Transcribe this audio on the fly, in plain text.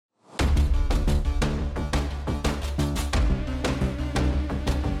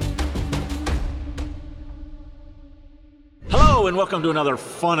Hello and welcome to another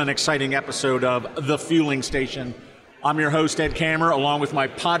fun and exciting episode of The Fueling Station. I'm your host, Ed Kammerer, along with my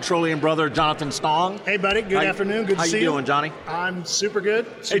Pod-troleum brother, Jonathan Stong. Hey, buddy. Good afternoon. Good to see you. How you doing, Johnny? I'm super good.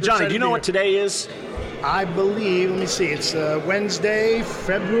 Hey, Johnny, do you know what today is? I believe, let me see, it's Wednesday,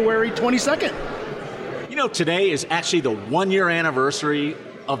 February 22nd. You know, today is actually the 1-year anniversary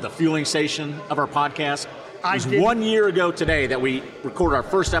of The Fueling Station of our podcast. It was 1 year ago today that we recorded our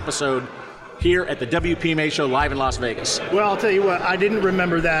first episode here at the WPMA show live in Las Vegas. Well, I'll tell you what, I didn't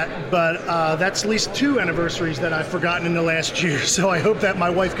remember that, but that's at least 2 anniversaries that I've forgotten in the last year, so I hope that my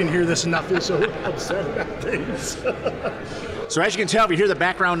wife can hear this and not feel so upset about things. So as you can tell, if you hear the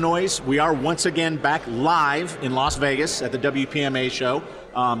background noise, we are once again back live in Las Vegas at the WPMA show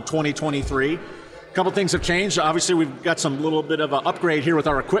 2023. A couple things have changed. Obviously, we've got some little bit of an upgrade here with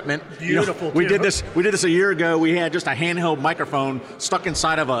our equipment. Beautiful. You know, we did this a year ago. We had just a handheld microphone stuck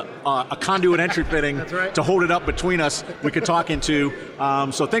inside of a conduit entry fitting right. to hold it up between us. We could talk into.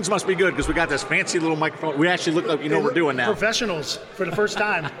 So things must be good because we got this fancy little microphone. We actually look like what we're doing now. Professionals for the first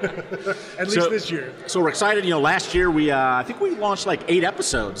time, at least this year. So we're excited. You know, last year I think we launched like 8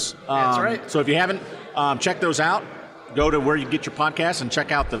 episodes. That's right. So if you haven't checked those out, go to where you get your podcast and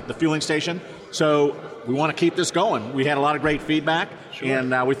check out the Fueling Station. So we want to keep this going. We had a lot of great feedback,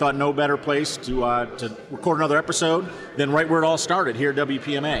 and we thought no better place to record another episode than right where it all started, here at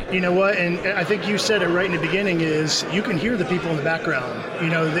WPMA. You know what, and I think you said it right in the beginning, is you can hear the people in the background. You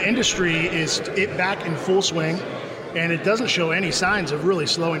know, the industry is back in full swing, and it doesn't show any signs of really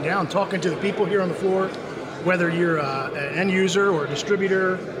slowing down. Talking to the people here on the floor, whether you're an end user or a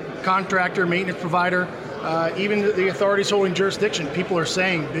distributor, contractor, maintenance provider, even the authorities holding jurisdiction, people are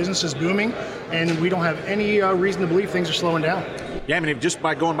saying business is booming, and we don't have any reason to believe things are slowing down. Yeah, I mean, just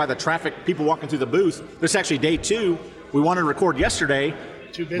by going by the traffic, people walking through the booth, this is actually day 2. We wanted to record yesterday.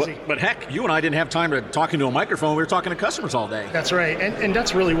 Too busy. But heck, you and I didn't have time to talk into a microphone. We were talking to customers all day. That's right, and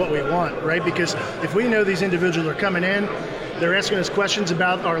that's really what we want, right? Because if we know these individuals are coming in, they're asking us questions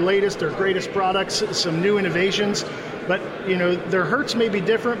about our latest or greatest products, some new innovations, but you know, their hurts may be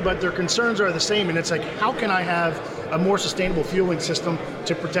different, but their concerns are the same, and it's like, how can I have a more sustainable fueling system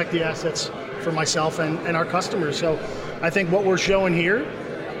to protect the assets for myself and our customers? So I think what we're showing here,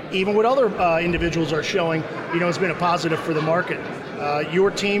 even what other individuals are showing, you know, has been a positive for the market.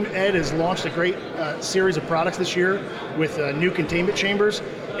 Your team, Ed, has launched a great series of products this year with new containment chambers,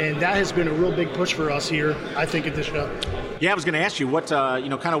 and that has been a real big push for us here, I think, at this show. Yeah, I was going to ask you what's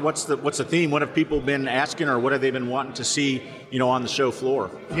the theme? What have people been asking, or what have they been wanting to see, you know, on the show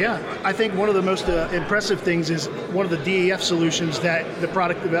floor? Yeah, I think one of the most impressive things is one of the DEF solutions that the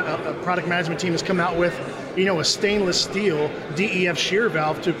product management team has come out with. You know, a stainless steel DEF shear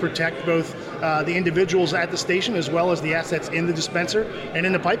valve to protect both the individuals at the station as well as the assets in the dispenser and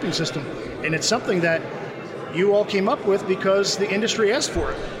in the piping system. And it's something that you all came up with because the industry asked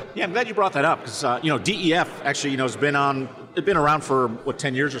for it. Yeah, I'm glad you brought that up because you know, DEF actually, you know, has been around for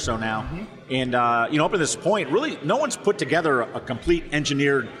 10 years or so now, and you know, up to this point, really, no one's put together a complete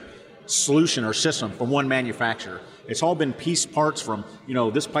engineered solution or system from one manufacturer. It's all been piece parts from, you know,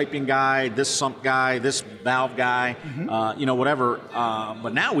 this piping guy, this sump guy, this valve guy, you know, whatever.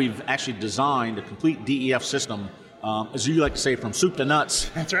 But now we've actually designed a complete DEF system, as you like to say, from soup to nuts.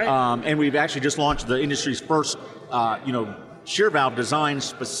 That's right. And we've actually just launched the industry's first, you know, shear valve designed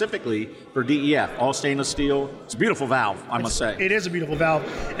specifically for DEF, all stainless steel. It's a beautiful valve, I must say. It is a beautiful valve.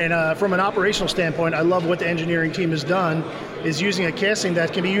 And from an operational standpoint, I love what the engineering team has done, is using a casting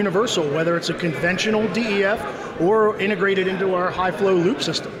that can be universal, whether it's a conventional DEF or integrated into our high flow loop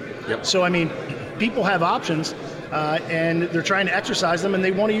system. Yep. So, I mean, people have options and they're trying to exercise them, and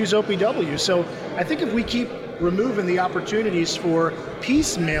they want to use OPW. So I think if we keep removing the opportunities for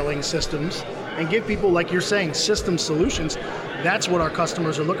piecemealing systems and give people, like you're saying, system solutions, that's what our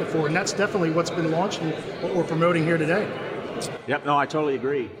customers are looking for, and that's definitely what's been launched and what we're promoting here today. Yep, no, I totally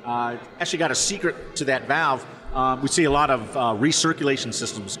agree. Actually got a secret to that valve. We see a lot of recirculation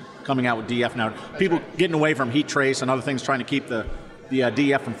systems coming out with DEF now. People getting away from heat trace and other things, trying to keep the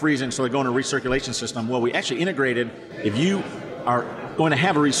DEF from freezing, so they go into a recirculation system. Well, we actually integrated, if you are going to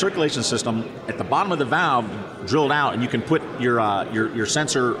have a recirculation system at the bottom of the valve drilled out, and you can put your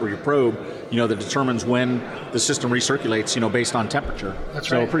sensor or your probe, you know, that determines when the system recirculates, you know, based on temperature. That's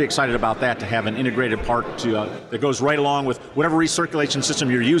so right. we're pretty excited about that, to have an integrated part to that goes right along with whatever recirculation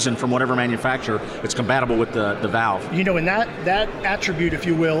system you're using from whatever manufacturer. It's compatible with the valve. You know, and that attribute, if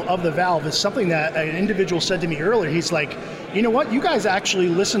you will, of the valve is something that an individual said to me earlier. He's like, you know what, you guys actually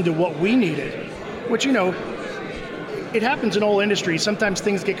listened to what we needed, which, you know, it happens in all industries. Sometimes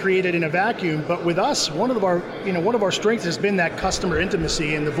things get created in a vacuum, but with us, one of our strengths has been that customer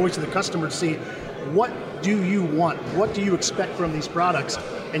intimacy and the voice of the customer to see what do you want? What do you expect from these products?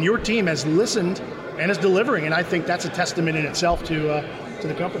 And your team has listened and is delivering, and I think that's a testament in itself to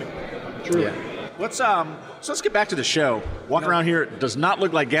the company. Truly. Yeah. Let's get back to the show. Walking around here, it does not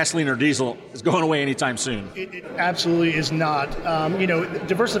look like gasoline or diesel is going away anytime soon. It absolutely is not.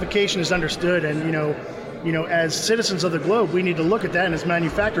 Diversification is understood, and as citizens of the globe, we need to look at that, and as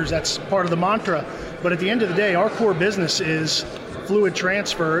manufacturers, that's part of the mantra. But at the end of the day, our core business is fluid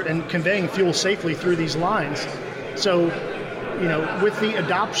transfer and conveying fuel safely through these lines. So, with the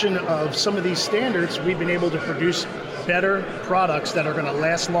adoption of some of these standards, we've been able to produce better products that are going to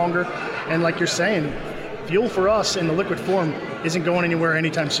last longer. And like you're saying, fuel for us in the liquid form isn't going anywhere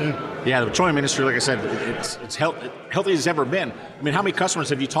anytime soon. Yeah, the petroleum industry, like I said, it's healthy as it's ever been. I mean, how many customers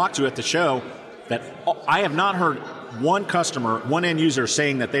have you talked to at the show that I have not heard one customer, one end user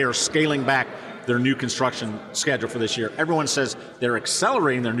saying that they are scaling back their new construction schedule for this year? Everyone says they're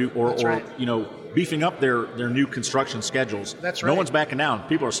accelerating their new beefing up their new construction schedules. That's right. No one's backing down.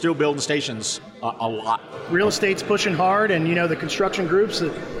 People are still building stations a lot. Real estate's pushing hard, and the construction groups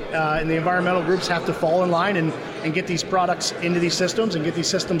and the environmental groups have to fall in line and get these products into these systems and get these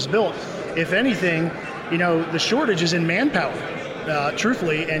systems built. If anything, the shortage is in manpower,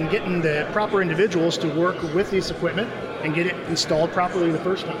 truthfully, and getting the proper individuals to work with this equipment and get it installed properly the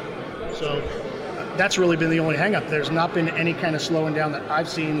first time. So that's really been the only hang-up. There's not been any kind of slowing down that I've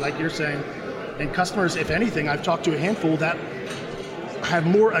seen, like you're saying. And customers, if anything, I've talked to a handful that have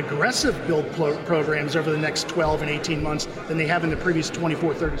more aggressive build programs over the next 12 and 18 months than they have in the previous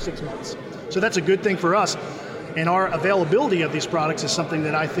 24, 36 months. So that's a good thing for us. And our availability of these products is something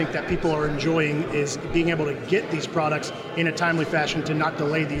that I think that people are enjoying, is being able to get these products in a timely fashion to not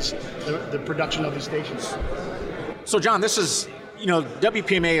delay the production of these stations. So John, this is,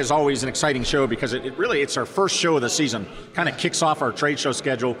 WPMA is always an exciting show because it's our first show of the season. Kind of kicks off our trade show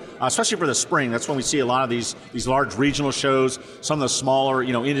schedule, especially for the spring. That's when we see a lot of these large regional shows, some of the smaller,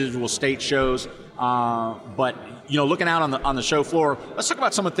 individual state shows. But looking out on the show floor, let's talk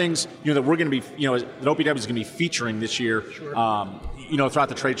about some of the things that we're going to be, that OPW is going to be featuring this year. Sure. Throughout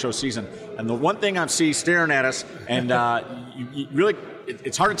the trade show season. And the one thing I see staring at us, and you really,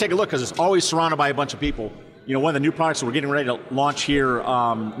 it's hard to take a look because it's always surrounded by a bunch of people. One of the new products that we're getting ready to launch here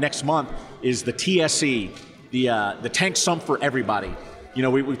next month is the TSE, the tank sump for everybody.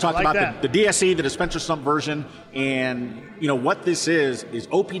 We've talked about the DSE, the dispenser sump version, and what this is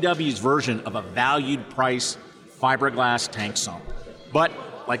OPW's version of a valued price fiberglass tank sump. But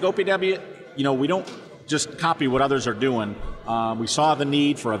like OPW, we don't just copy what others are doing. We saw the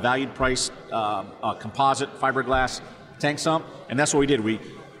need for a valued price composite fiberglass tank sump, and that's what we did.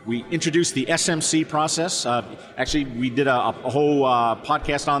 We introduced the SMC process. Actually, we did a whole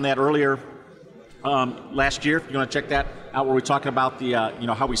podcast on that earlier last year. If you want to check that out, where we're talking about the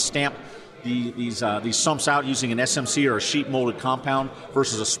how we stamp these sumps out using an SMC or a sheet molded compound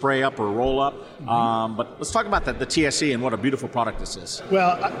versus a spray up or a roll up. Mm-hmm. But let's talk about the TSE and what a beautiful product this is.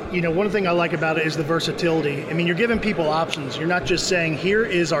 Well, one thing I like about it is the versatility. I mean, you're giving people options. You're not just saying, here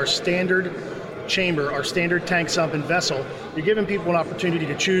is our standard chamber, our standard tank sump and vessel. You're giving people an opportunity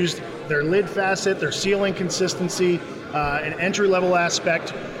to choose their lid facet, their sealing consistency, an entry-level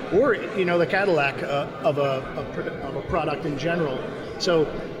aspect, or the Cadillac of a product in general. So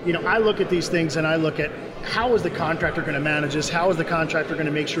I look at these things and I look at, how is the contractor going to manage this? How is the contractor going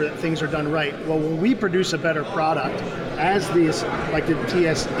to make sure that things are done right? Well, when we produce a better product, as these, like the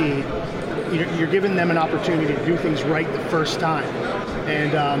TSE, you're giving them an opportunity to do things right the first time.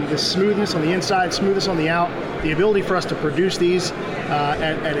 And the smoothness on the inside, smoothness on the out, the ability for us to produce these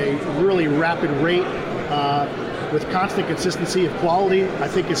at a really rapid rate with constant consistency of quality, I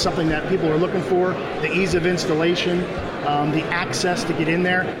think is something that people are looking for. The ease of installation, the access to get in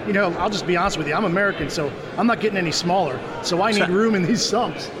there. I'll just be honest with you, I'm American, so I'm not getting any smaller. So I need room in these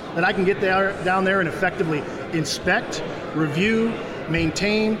sumps that I can get down there and effectively inspect, review,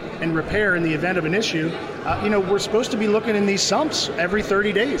 maintain, and repair in the event of an issue. We're supposed to be looking in these sumps every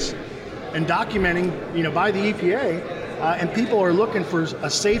 30 days and documenting, by the EPA, and people are looking for a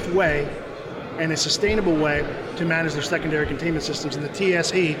safe way and a sustainable way to manage their secondary containment systems, and the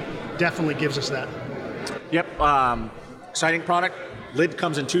TSE definitely gives us that. Yep, exciting product. Lid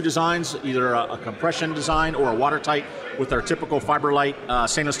comes in two designs, either a compression design or a watertight with our typical Fiberlight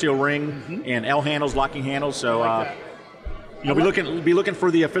stainless steel ring and L handles, locking handles. So. Be looking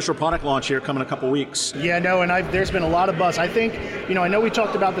for the official product launch here coming in a couple weeks. Yeah, no, and there's been a lot of buzz. I think, I know we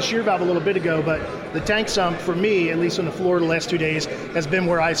talked about the shear valve a little bit ago, but the tank sump, for me, at least on the floor the last 2 days, has been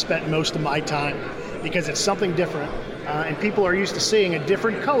where I spent most of my time because it's something different. And people are used to seeing a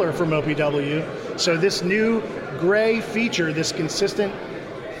different color from OPW. So this new gray feature, this consistent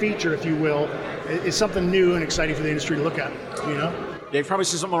feature, if you will, is something new and exciting for the industry to look at, They've probably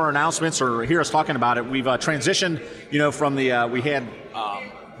seen some of our announcements or hear us talking about it. We've transitioned, from the, we had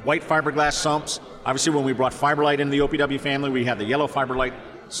white fiberglass sumps. Obviously, when we brought Fiberlight into the OPW family, we had the yellow Fiberlight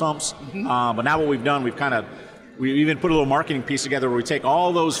sumps. But now what we've done, we even put a little marketing piece together where we take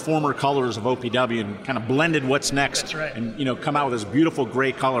all those former colors of OPW and kind of blended what's next. That's right. And, come out with this beautiful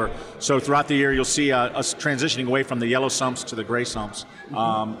gray color. So throughout the year, you'll see us transitioning away from the yellow sumps to the gray sumps.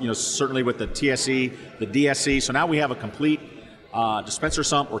 Certainly with the TSE, the DSE. So now we have a complete dispenser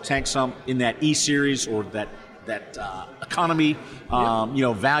sump or tank sump in that E series or that economy,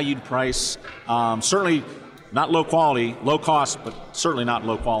 valued price. Certainly not low quality, low cost, but certainly not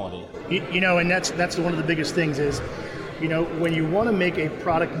low quality. And that's one of the biggest things is, when you want to make a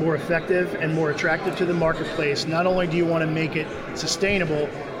product more effective and more attractive to the marketplace, not only do you want to make it sustainable,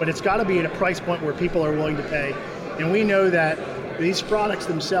 but it's got to be at a price point where people are willing to pay. And we know that these products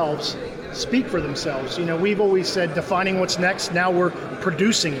themselves speak for themselves. We've always said defining what's next. Now we're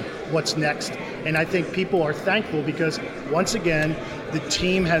producing what's next. And I think people are thankful because, once again, the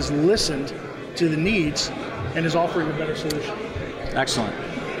team has listened to the needs and is offering a better solution. Excellent.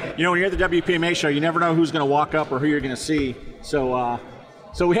 When you're at the WPMA show, you never know who's going to walk up or who you're going to see. So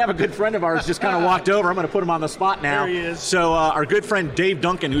we have a good friend of ours just kind of walked over. I'm going to put him on the spot now. There he is. So our good friend Dave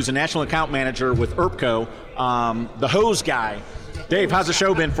Duncan, who's a national account manager with IRPCO, the hose guy. Dave, how's the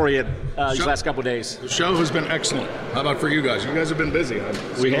show been for you these last couple of days? The show has been excellent. How about for you guys? You guys have been busy.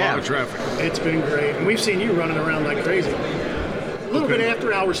 We have. A lot of traffic. It's been great. And we've seen you running around like crazy. A little bit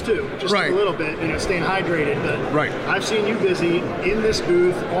after hours too, just a little bit, staying hydrated. But right. I've seen you busy in this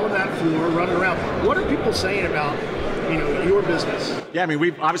booth, on that floor, running around. What are people saying about, your business? Yeah,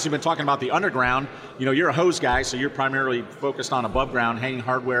 we've obviously been talking about the underground. You're a hose guy, so you're primarily focused on above ground, hanging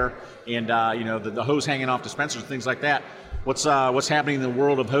hardware, and the hose hanging off dispensers, things like that. What's happening in the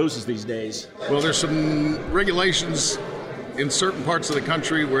world of hoses these days? Well, there's some regulations in certain parts of the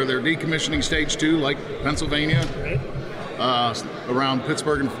country where they're decommissioning stage 2, like Pennsylvania. Right. Around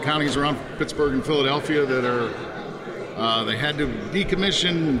Pittsburgh and counties around Pittsburgh and Philadelphia that are they had to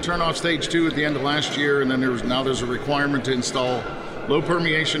decommission and turn off stage 2 at the end of last year, and then there's a requirement to install low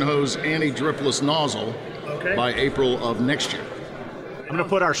permeation hose and a dripless nozzle by April of next year. I'm going to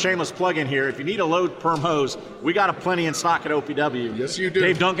put our shameless plug in here. If you need a low perm hose, we got a plenty in stock at OPW. Yes, you do.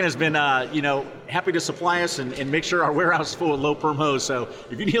 Dave Duncan has been, happy to supply us and make sure our warehouse is full of low perm hose. So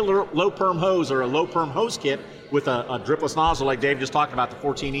if you need a low perm hose or a low perm hose kit with a dripless nozzle like Dave just talked about, the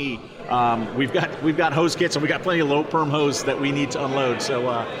 14E, we've got hose kits and we got plenty of low perm hose that we need to unload.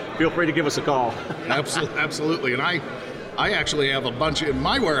 So feel free to give us a call. Absolutely, and I actually have a bunch in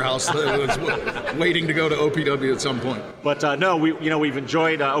my warehouse that's waiting to go to OPW at some point. But no, we've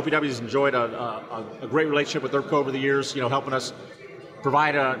enjoyed OPW's enjoyed a great relationship with IRPCO over the years. Helping us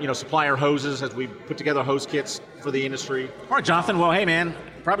provide supply our hoses as we put together hose kits for the industry. All right, Jonathan. Well, hey man,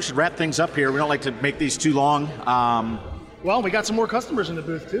 probably should wrap things up here. We don't like to make these too long. Well, we got some more customers in the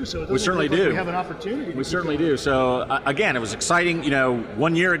booth too, so it we certainly do. We have an opportunity. We certainly do. So again, it was exciting.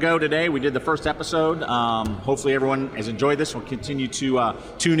 1 year ago today, we did the first episode. Hopefully, everyone has enjoyed this. We'll continue to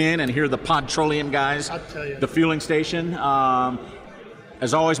tune in and hear the Pod-troleum Guys, I'll tell you. the fueling station.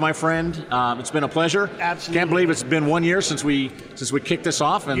 As always, my friend, it's been a pleasure. Absolutely. Can't believe it's been 1 year since we kicked this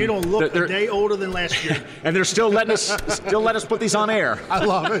off. And you don't look a day older than last year. And they're still letting us put these on air. I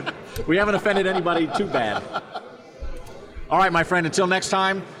love it. We haven't offended anybody too bad. All right, my friend, until next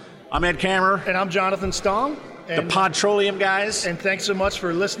time, I'm Ed Kammerer. And I'm Jonathan Stong. The Pod-troleum Guys. And thanks so much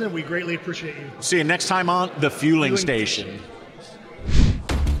for listening. We greatly appreciate you. See you next time on The Fueling Station.